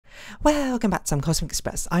Welcome back to some Cosmic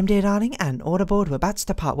Express. I'm Dear Darling, and all aboard, we're about to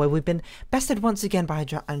the part where we've been bested once again by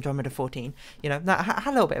Andromeda 14. You know, I had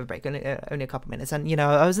a little bit of a break, only a couple of minutes, and, you know,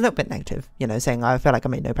 I was a little bit negative, you know, saying I feel like I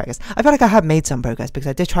made no progress. I feel like I have made some progress, because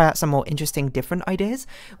I did try out some more interesting, different ideas,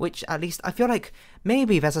 which at least I feel like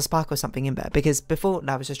maybe there's a spark or something in there, because before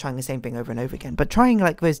I was just trying the same thing over and over again, but trying,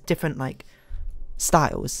 like, those different, like,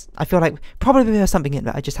 styles, I feel like probably there's something in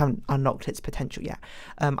there, I just haven't unlocked its potential yet.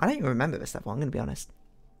 I don't even remember this level, I'm going to be honest.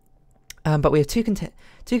 But we have two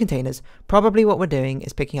containers. Probably what we're doing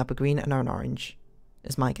is picking up a green and an orange,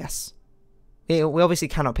 is my guess. We obviously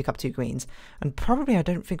cannot pick up two greens. And probably I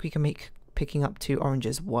don't think we can make picking up two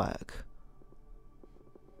oranges work.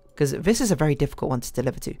 Because this is a very difficult one to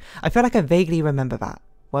deliver to. I feel like I vaguely remember that.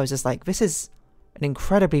 Where I was just like, this is an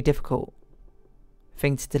incredibly difficult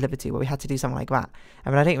thing to deliver to, where we had to do something like that.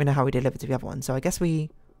 I mean, I don't even know how we delivered to the other one. So I guess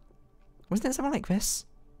we... Wasn't it something like this?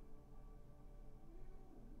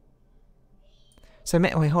 So,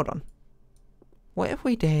 wait, hold on. What if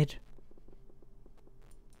we did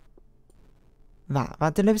that?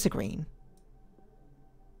 That delivers a green.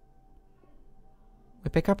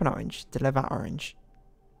 We pick up an orange, deliver orange.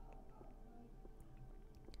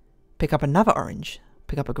 Pick up another orange,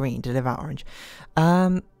 pick up a green, deliver orange.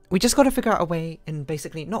 We just got to figure out a way in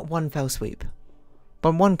basically not one fell swoop,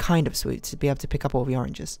 but one kind of swoop to be able to pick up all the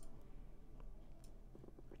oranges.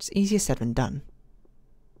 It's easier said than done.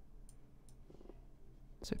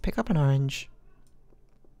 So pick up an orange,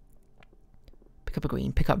 pick up a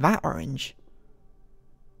green, pick up that orange.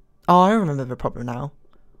 Oh, I remember the problem now.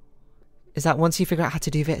 Is that once you figure out how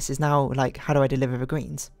to do this, is now like, how do I deliver the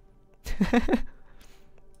greens?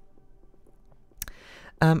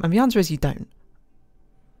 And the answer is you don't.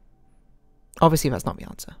 Obviously that's not the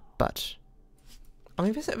answer, but I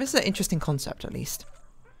mean this is an interesting concept at least.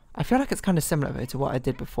 I feel like it's kind of similar though to what I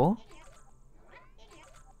did before.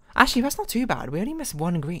 Actually, that's not too bad. We only missed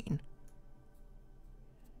one green.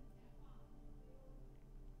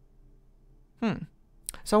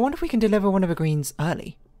 So I wonder if we can deliver one of the greens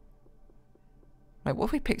early. Like, what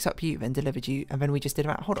if we picked up you, then delivered you, and then we just did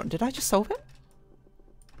that? Hold on, did I just solve it?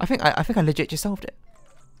 I think I legit just solved it.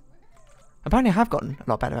 Apparently I have gotten a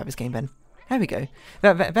lot better at this game then. There we go.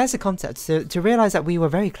 There's the concept. So to realise that we were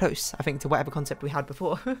very close, I think, to whatever concept we had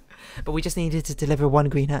before. But we just needed to deliver one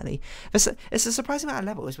green early. It's a surprising amount of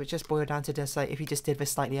levels, which just boiled down to just like, if you just did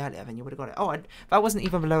this slightly earlier, then you would have got it. Oh, that wasn't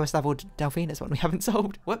even the lowest level Delphinus one we haven't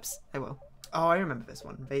solved. Whoops. Oh well. Oh, I remember this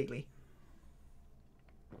one, vaguely.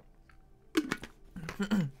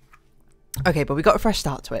 Okay, but we got a fresh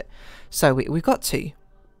start to it. So we've got two.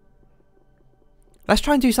 Let's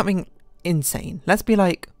try and do something insane. Let's be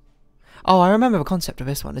like... Oh, I remember the concept of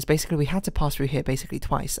this one. Is basically we had to pass through here basically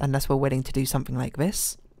twice, unless we're willing to do something like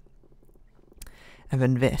this. And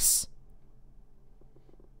then this.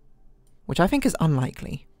 Which I think is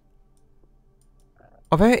unlikely.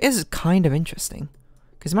 Although it is kind of interesting.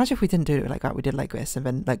 Because imagine if we didn't do it like that, we did like this, and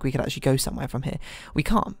then like we could actually go somewhere from here. We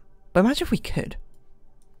can't. But imagine if we could.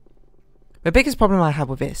 The biggest problem I have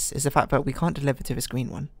with this is the fact that we can't deliver to this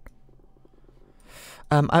green one.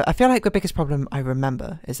 I feel like the biggest problem I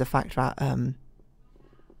remember is the fact that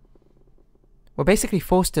we're basically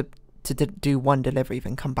forced to do one delivery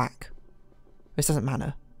then come back. This doesn't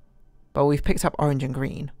matter. But we've picked up orange and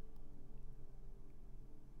green.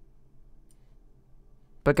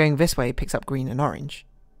 But going this way picks up green and orange,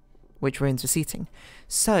 which ruins the seating.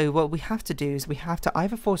 So what we have to do is we have to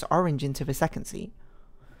either force orange into the second seat,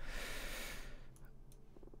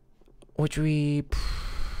 which I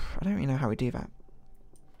don't really know how we do that.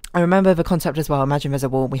 I remember the concept as well. Imagine there's a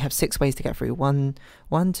wall. We have 6 ways to get through. 1,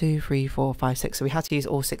 2, 3, 4, 5, 6. So we had to use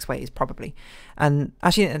all 6 ways probably. And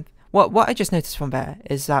actually, what I just noticed from there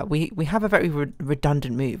is that we have a very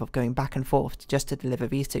redundant move of going back and forth just to deliver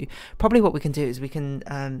these two. Probably what we can do is we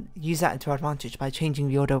can use that to our advantage by changing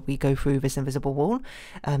the order we go through this invisible wall,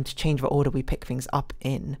 to change the order we pick things up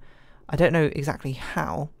in. I don't know exactly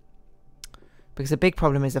how, because the big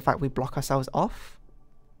problem is the fact we block ourselves off.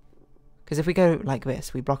 Because if we go like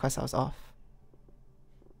this, we block ourselves off.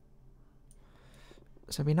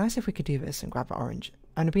 So it'd be nice if we could do this and grab the orange.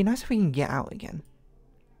 And it'd be nice if we can get out again.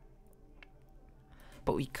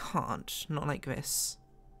 But we can't. Not like this.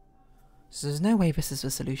 So there's no way this is the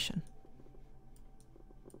solution.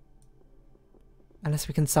 Unless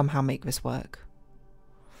we can somehow make this work.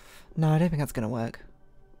 No, I don't think that's going to work.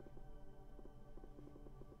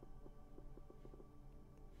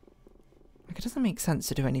 Like, it doesn't make sense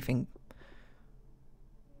to do anything...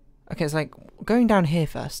 Okay, it's like, going down here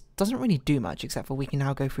first doesn't really do much, except for we can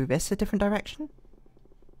now go through this a different direction.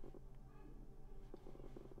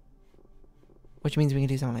 Which means we can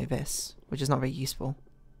do something like this, which is not very useful.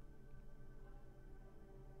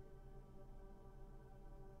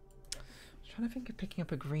 trying to think if picking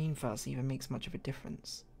up a green first even makes much of a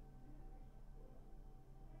difference.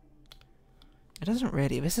 It doesn't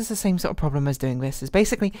really. This is the same sort of problem as doing this. Is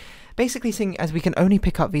basically seeing as we can only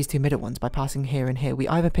pick up these two middle ones by passing here and here. We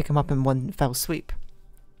either pick them up in one fell swoop,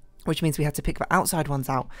 which means we had to pick the outside ones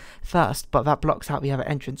out first, but that blocks out the other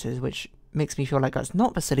entrances, which makes me feel like that's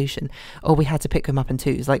not the solution. Or we had to pick them up in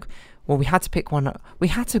twos. Like, well, we had to pick one up. We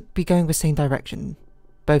had to be going the same direction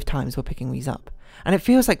both times we're picking these up. And it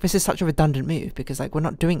feels like this is such a redundant move because, like, we're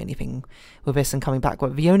not doing anything with this and coming back.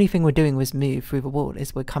 Well, the only thing we're doing with move through the wall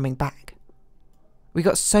is we're coming back. We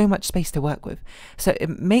got so much space to work with. So it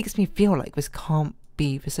makes me feel like this can't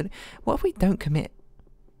be the solution. What if we don't commit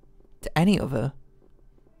to any other?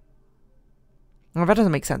 Well, that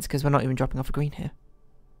doesn't make sense because we're not even dropping off a green here.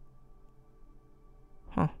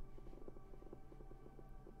 Huh.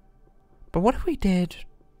 But what if we did?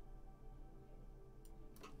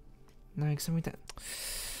 No, because we don't.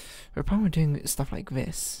 The problem with doing stuff like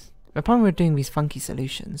this, the problem with doing these funky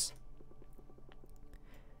solutions,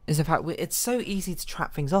 is the fact it's so easy to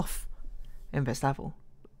trap things off in this level,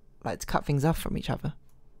 like to cut things off from each other.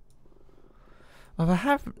 Well,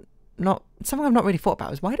 something I've not really thought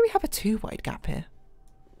about is why do we have a 2 wide gap here?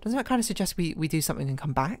 Doesn't that kind of suggest we do something and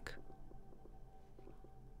come back?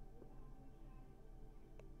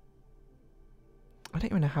 I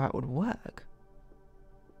don't even know how that would work.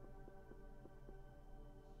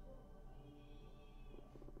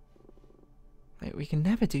 Like, we can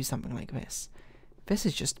never do something like this. This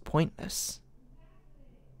is just pointless.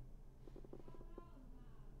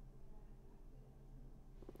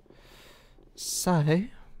 So,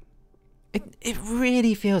 it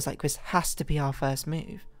really feels like this has to be our first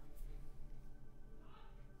move.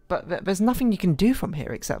 But there's nothing you can do from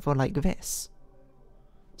here except for like this.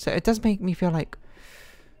 So it does make me feel like...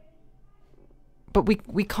 But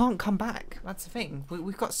we can't come back. That's the thing.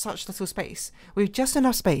 We've got such little space. We've just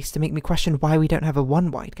enough space to make me question why we don't have a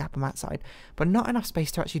 1 wide gap on that side, but not enough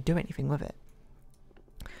space to actually do anything with it.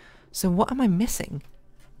 So what am I missing?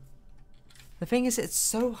 The thing is, it's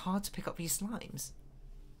so hard to pick up these slimes.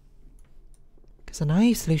 Because a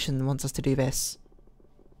naive solution wants us to do this.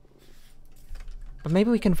 But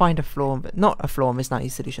maybe we can find a flaw, but not a flaw in this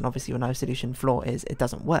naive solution. Obviously, a naive solution flaw is it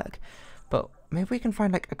doesn't work. But maybe we can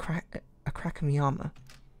find like a crack in the armor.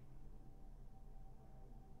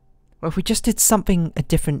 Well, if we just did something a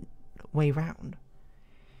different way round,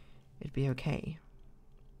 it'd be okay.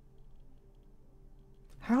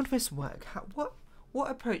 How would this work? What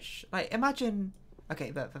approach? Like, imagine.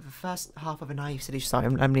 Okay, the first half of a naive solution. Sorry,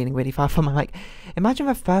 I'm leaning really far from my mic. Imagine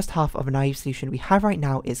the first half of a naive solution we have right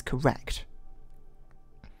now is correct.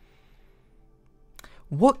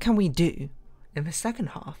 What can we do in the second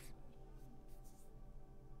half?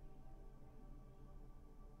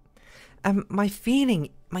 My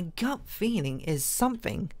gut feeling is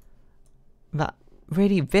something that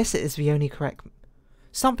really this is the only correct.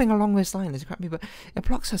 Something along this line is correct, but it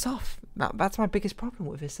blocks us off. That's my biggest problem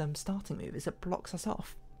with this starting move, is it blocks us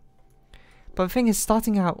off. But the thing is,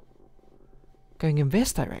 starting out going in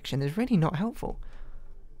this direction is really not helpful.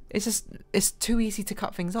 It's too easy to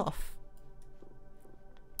cut things off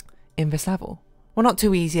in this level. Well, not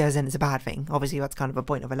too easy as in it's a bad thing. Obviously, that's kind of a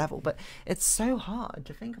point of a level, but it's so hard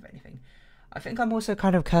to think of anything. I think I'm also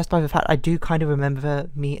kind of cursed by the fact I do kind of remember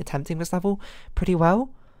me attempting this level pretty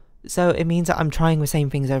well. So it means that I'm trying the same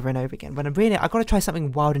things over and over again. When I've got to try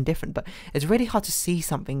something wild and different, but it's really hard to see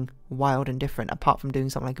something wild and different apart from doing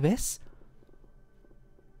something like this.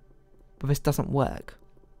 But this doesn't work,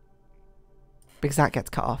 because that gets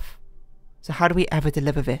cut off. So how do we ever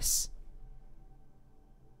deliver this?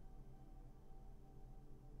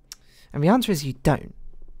 And the answer is you don't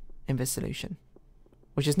in this solution,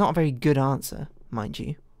 which is not a very good answer, mind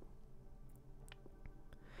you.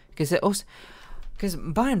 Because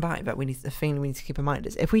by and by, but the thing we need to keep in mind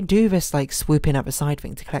is if we do this like swoop in at the side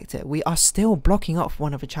thing to collect it, we are still blocking off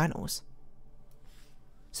one of the channels.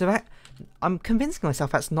 So that I'm convincing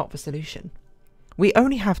myself that's not the solution. We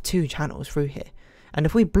only have 2 channels through here, and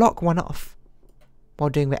if we block one off while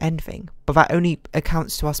doing the end thing, but that only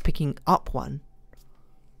accounts to us picking up one,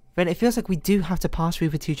 then it feels like we do have to pass through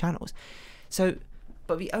the 2 channels. So,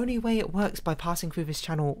 but the only way it works by passing through this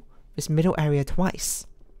channel, this middle area twice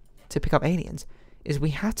to pick up aliens, is we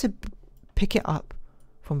had to pick it up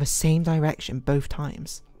from the same direction both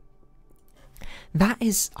times. That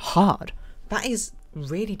is hard. That is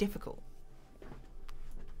really difficult.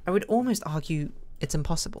 I would almost argue it's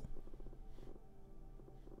impossible.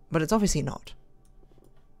 But it's obviously not,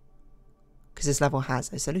 because this level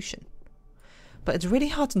has a solution. But it's really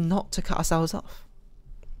hard not to cut ourselves off.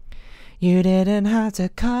 You didn't have to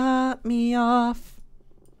cut me off.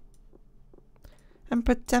 and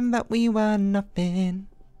pretend that we were nothing.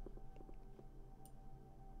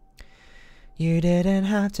 You didn't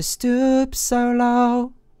have to stoop so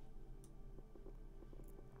low.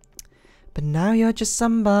 But now you're just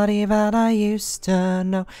somebody that I used to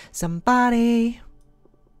know. Somebody.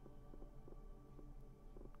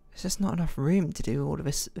 There's just not enough room to do all of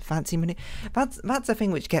this fancy maneuver. That's the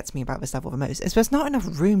thing which gets me about this level the most. Is there's not enough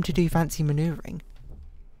room to do fancy maneuvering.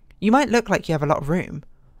 You might look like you have a lot of room.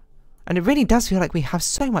 And it really does feel like we have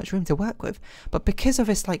so much room to work with. But because of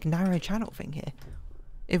this like narrow channel thing here,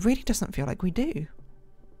 it really doesn't feel like we do.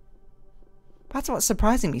 That's what's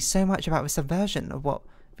surprising me so much about the subversion of what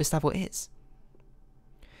this level is.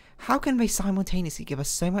 How can they simultaneously give us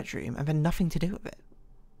so much room and then nothing to do with it?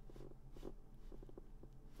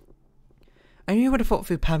 I knew I would have thought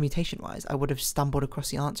through permutation wise, I would have stumbled across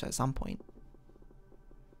the answer at some point.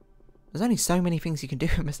 There's only so many things you can do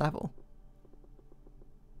in this level.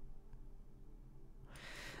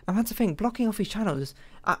 And that's the thing, blocking off these channels,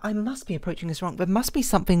 I must be approaching this wrong. There must be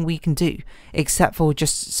something we can do, except for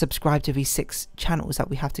just subscribe to these 6 channels that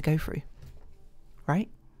we have to go through. Right?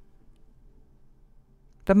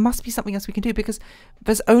 There must be something else we can do, because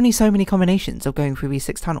there's only so many combinations of going through these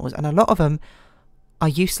 6 tunnels, and a lot of them are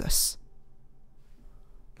useless.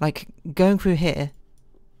 Like, going through here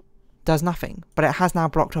does nothing, but it has now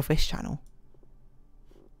blocked off this channel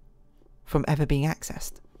from ever being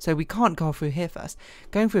accessed. So we can't go through here first.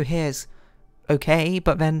 Going through here is okay,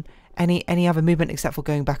 but then any other movement except for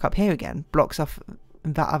going back up here again blocks off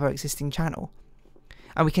that other existing channel.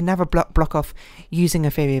 And we can never block off using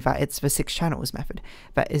a theory that it's the 6 channels method.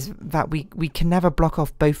 That is that we can never block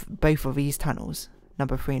off both of these tunnels,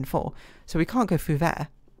 number 3 and 4. So we can't go through there.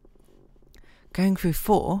 Going through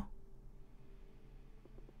 4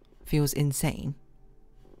 feels insane.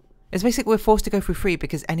 It's basically we're forced to go through 3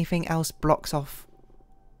 because anything else blocks off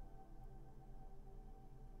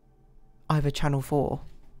either channel 4.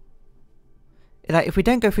 Like, if we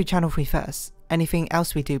don't go through channel 3 first, anything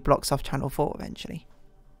else we do blocks off channel 4 eventually.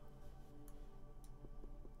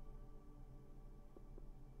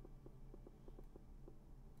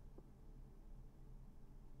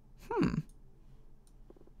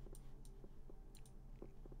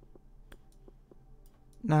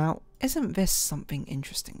 Now, isn't this something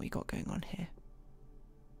interesting we got going on here?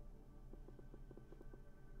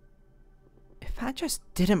 If that just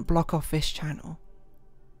didn't block off this channel,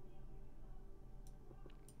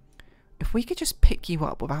 if we could just pick you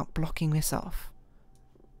up without blocking this off,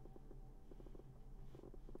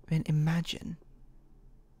 then imagine.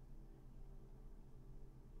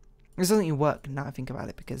 This doesn't even work now I think about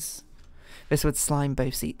it, because this would slime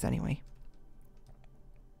both seats anyway.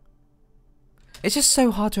 It's just so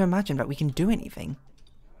hard to imagine that we can do anything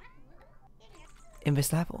in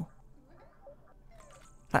this level.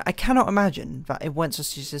 Like, I cannot imagine that it wants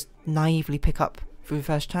us to just naively pick up through the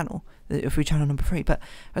first channel, through channel number 3, but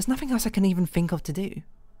there's nothing else I can even think of to do.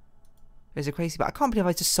 It's crazy, but I can't believe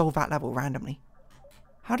I just solved that level randomly.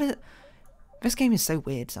 How did it... This game is so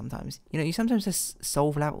weird sometimes. You know, you sometimes just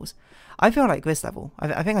solve levels. I feel like this level,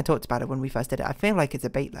 I think I talked about it when we first did it, I feel like it's a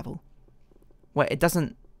bait level. Where it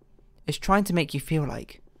doesn't... It's trying to make you feel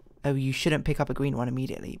like, oh, you shouldn't pick up a green one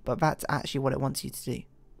immediately, but that's actually what it wants you to do.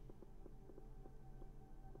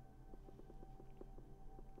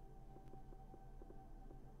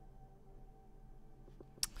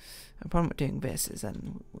 The problem with doing this is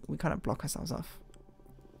then we kind of block ourselves off.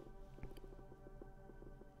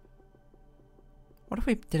 What if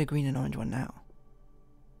we did a green and orange one now?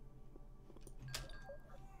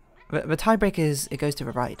 The tiebreaker is it goes to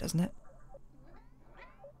the right, doesn't it?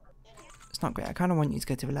 It's not great. I kind of want you to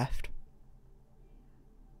go to the left.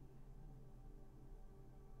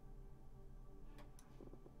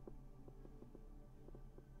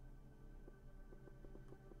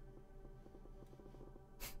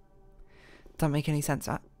 Doesn't make any sense.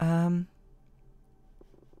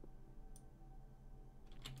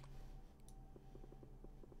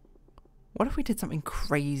 What if we did something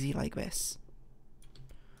crazy like this?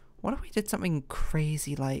 What if we did something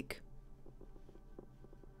crazy like...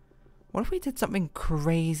 What if we did something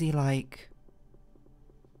crazy like...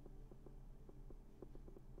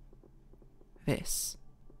 this?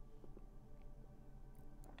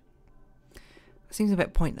 It seems a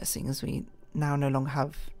bit pointless, seeing as we now no longer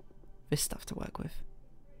have this stuff to work with.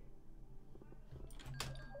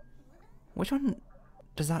 Which one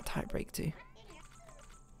does that tie break to?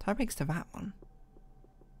 Tie breaks to that one.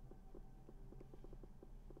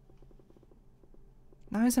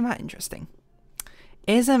 Now, isn't that interesting?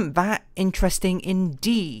 Isn't that interesting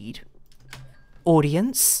indeed,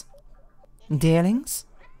 audience, dearlings?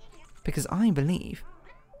 Because I believe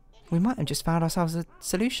We might have just found ourselves a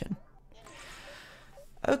solution.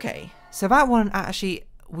 Okay, so that one actually,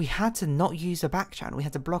 we had to not use a back channel. We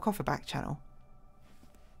had to block off a back channel.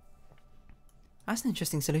 That's an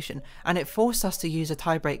interesting solution. And it forced us to use a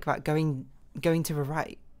tie break that going to the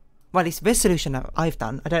right. Well, at least this solution that I've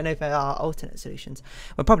done, I don't know if there are alternate solutions.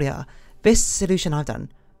 Well, probably are. This solution I've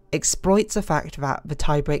done exploits the fact that the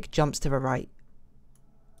tie break jumps to the right.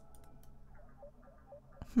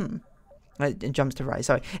 It jumps to the right,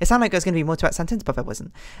 sorry. It sounded like there was going to be more to that sentence, but there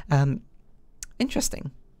wasn't.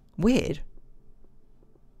 Interesting. Weird.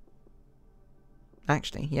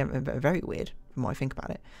 Actually, yeah, very weird from what I think about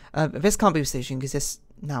it. This can't be the solution because this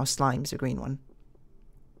now slimes the green one.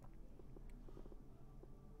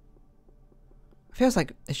 Feels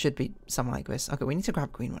like it should be something like this. Okay, we need to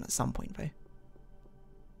grab green one at some point though.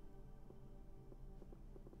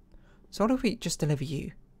 So what if we just deliver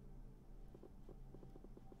you?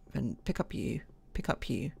 Then pick up you,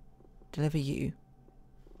 deliver you.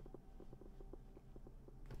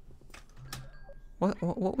 What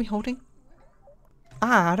are we holding?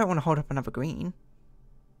 Ah, I don't want to hold up another green.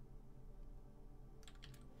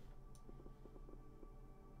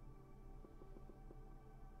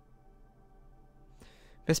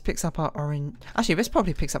 This picks up our orange. Actually, this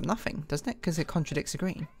probably picks up nothing, doesn't it? Because it contradicts the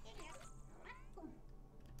green.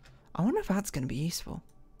 I wonder if that's going to be useful.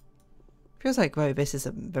 Feels like, whoa, this is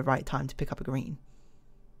the right time to pick up a green.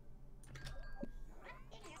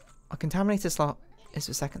 Our contaminated slot is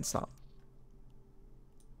the second slot.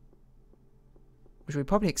 Which we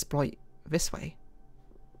probably exploit this way.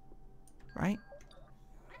 Right?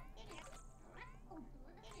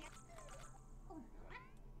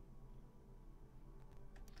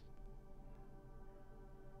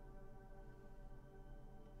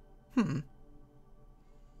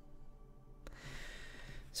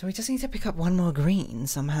 So we just need to pick up one more green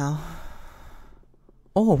somehow.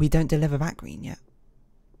 Or we don't deliver that green yet.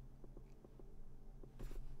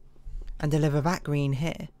 And deliver that green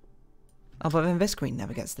here. Oh, but then this green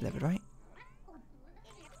never gets delivered, right?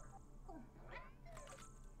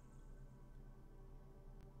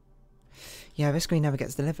 Yeah, this green never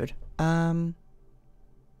gets delivered. Why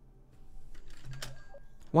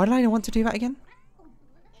did I want to do that again?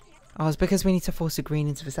 Oh, it's because we need to force a green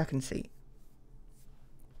into the second seat.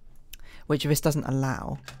 Which this doesn't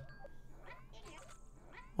allow.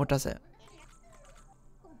 Or does it?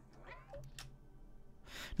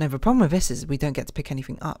 No, the problem with this is we don't get to pick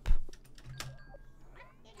anything up.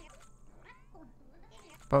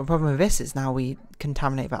 But the problem with this is now we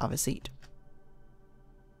contaminate that other seat.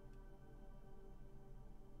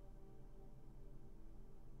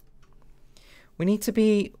 We need to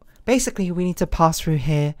be... Basically, we need to pass through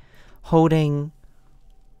here holding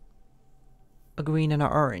a green and an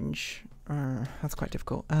orange. That's quite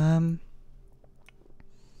difficult.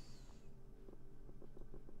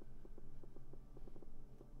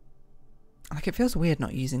 Like, it feels weird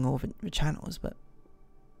not using all the channels, but...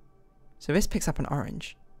 So this picks up an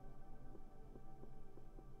orange.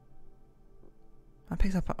 That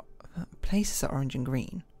picks up places at orange and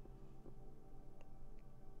green.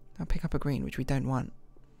 I'll pick up a green, which we don't want.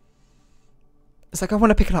 It's like I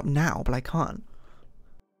want to pick it up now, but I can't.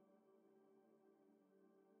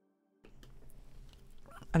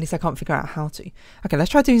 At least I can't figure out how to. Okay, let's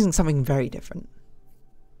try using something very different.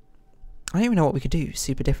 I don't even know what we could do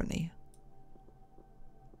super differently.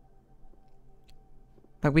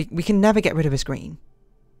 Like, we can never get rid of this green.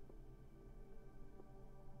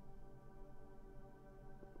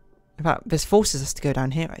 In fact, this forces us to go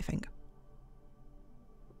down here, I think.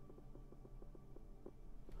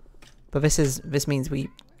 But this means we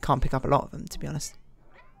can't pick up a lot of them, to be honest.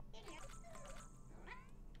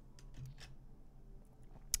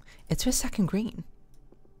 It's a second green.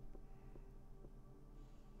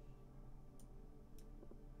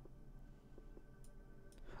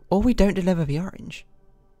 Or we don't deliver the orange.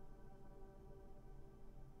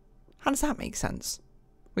 How does that make sense?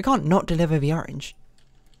 We can't not deliver the orange.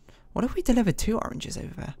 What if we delivered 2 oranges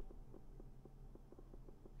over there?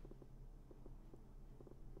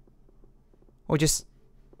 Or just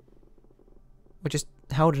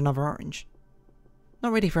held another orange.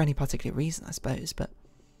 Not really for any particular reason, I suppose, but...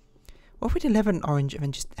 What if we delivered an orange and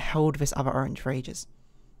then just held this other orange for ages?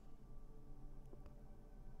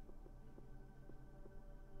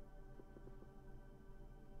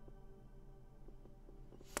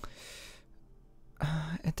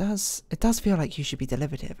 It does feel like you should be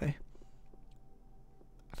delivered here, though.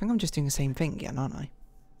 I think I'm just doing the same thing again, aren't I?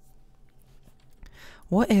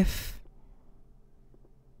 What if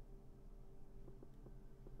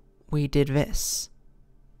we did this?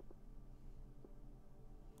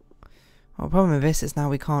 Well, the problem with this is now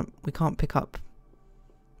we can't pick up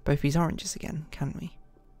both these oranges again, can we?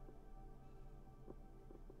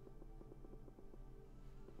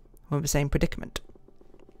 We're in the same predicament.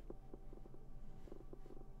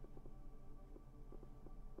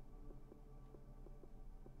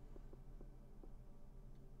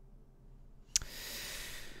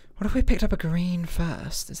 What if we picked up a green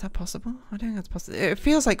first? Is that possible? I don't think that's possible. It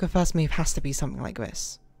feels like the first move has to be something like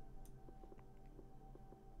this.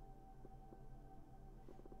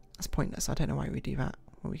 That's pointless. I don't know why we do that.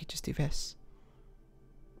 Well, we could just do this.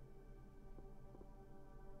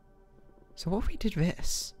 So what if we did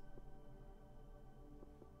this?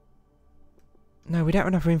 No, we don't have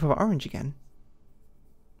enough room for the orange again.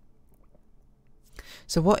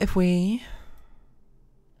 So what if we...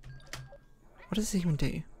 What does this even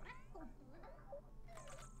do?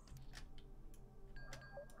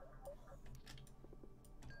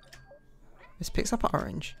 This picks up an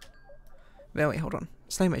orange. Wait, hold on.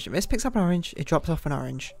 Slow motion. This picks up an orange, it drops off an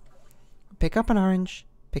orange. Pick up an orange,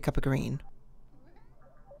 pick up a green.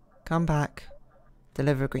 Come back,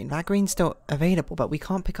 deliver a green. That green's still available, but we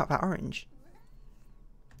can't pick up that orange.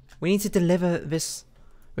 We need to deliver this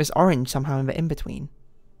orange somehow in the in-between.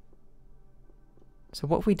 So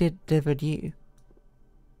what if we delivered you?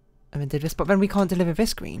 And then did this, but then we can't deliver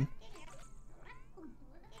this green.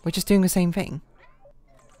 We're just doing the same thing.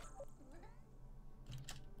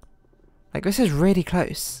 Like, this is really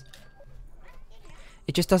close.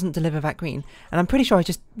 It just doesn't deliver that green. And I'm pretty sure I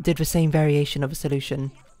just did the same variation of a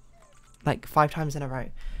solution, like 5 times in a row.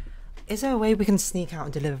 Is there a way we can sneak out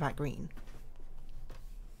and deliver that green?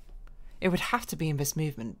 It would have to be in this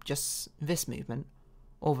movement, just this movement,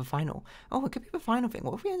 or the final. Oh, it could be the final thing.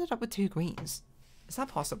 What if we ended up with 2 greens? Is that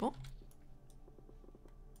possible?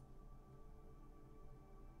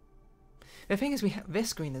 The thing is,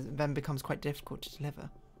 this green then becomes quite difficult to deliver.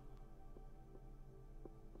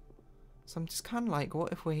 So I'm just kind of like,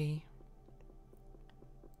 what if we...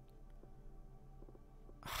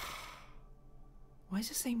 Why is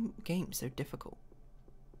the same game so difficult?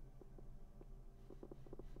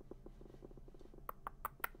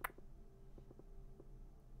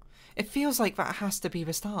 It feels like that has to be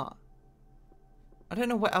the start. I don't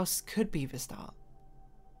know what else could be the start.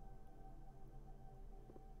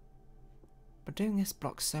 But doing this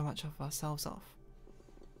blocks so much of ourselves off.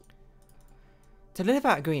 To deliver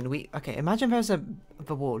that green, okay, imagine there's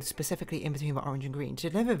the wall specifically in between the orange and green. To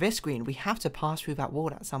deliver this green, we have to pass through that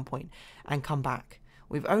wall at some point and come back.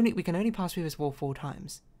 We can only pass through this wall 4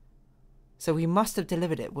 times. So we must have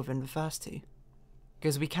delivered it within the first 2.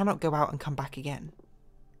 Because we cannot go out and come back again.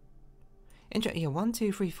 Yeah, 1,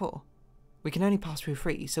 2, 3, 4. We can only pass through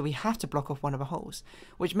 3, so we have to block off one of the holes.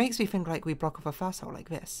 Which makes me think like we block off a first hole like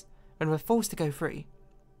this. When we're forced to go through.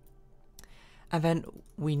 And then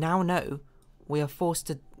we now know we are forced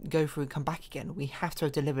to go through and come back again. We have to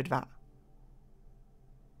have delivered that.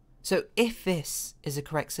 So if this is a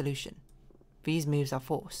correct solution, these moves are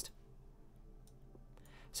forced.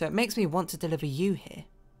 So it makes me want to deliver you here.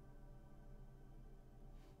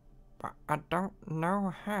 But I don't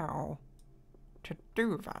know how to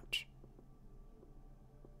do that.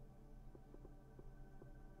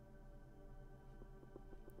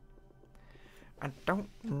 I don't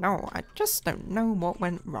know. I just don't know what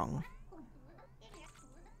went wrong.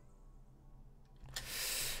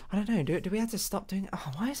 I don't know. Do we have to stop doing...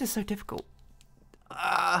 Oh, why is this so difficult?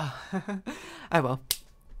 Oh, well.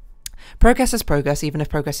 Progress is progress, even if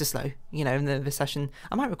progress is slow. You know, in the session...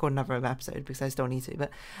 I might record another episode because I still need to,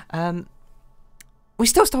 but... we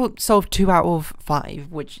still solved 2 out of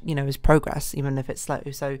 5, which, you know, is progress, even if it's slow.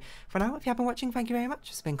 So, for now, if you have been watching, thank you very much.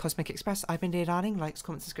 It's been Cosmic Express. I've been Dear Darling. Likes,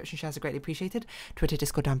 comments, subscription, shares are greatly appreciated. Twitter,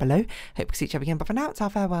 Discord down below. Hope we see each other again. But for now, it's our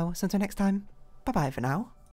farewell. So until next time, bye-bye for now.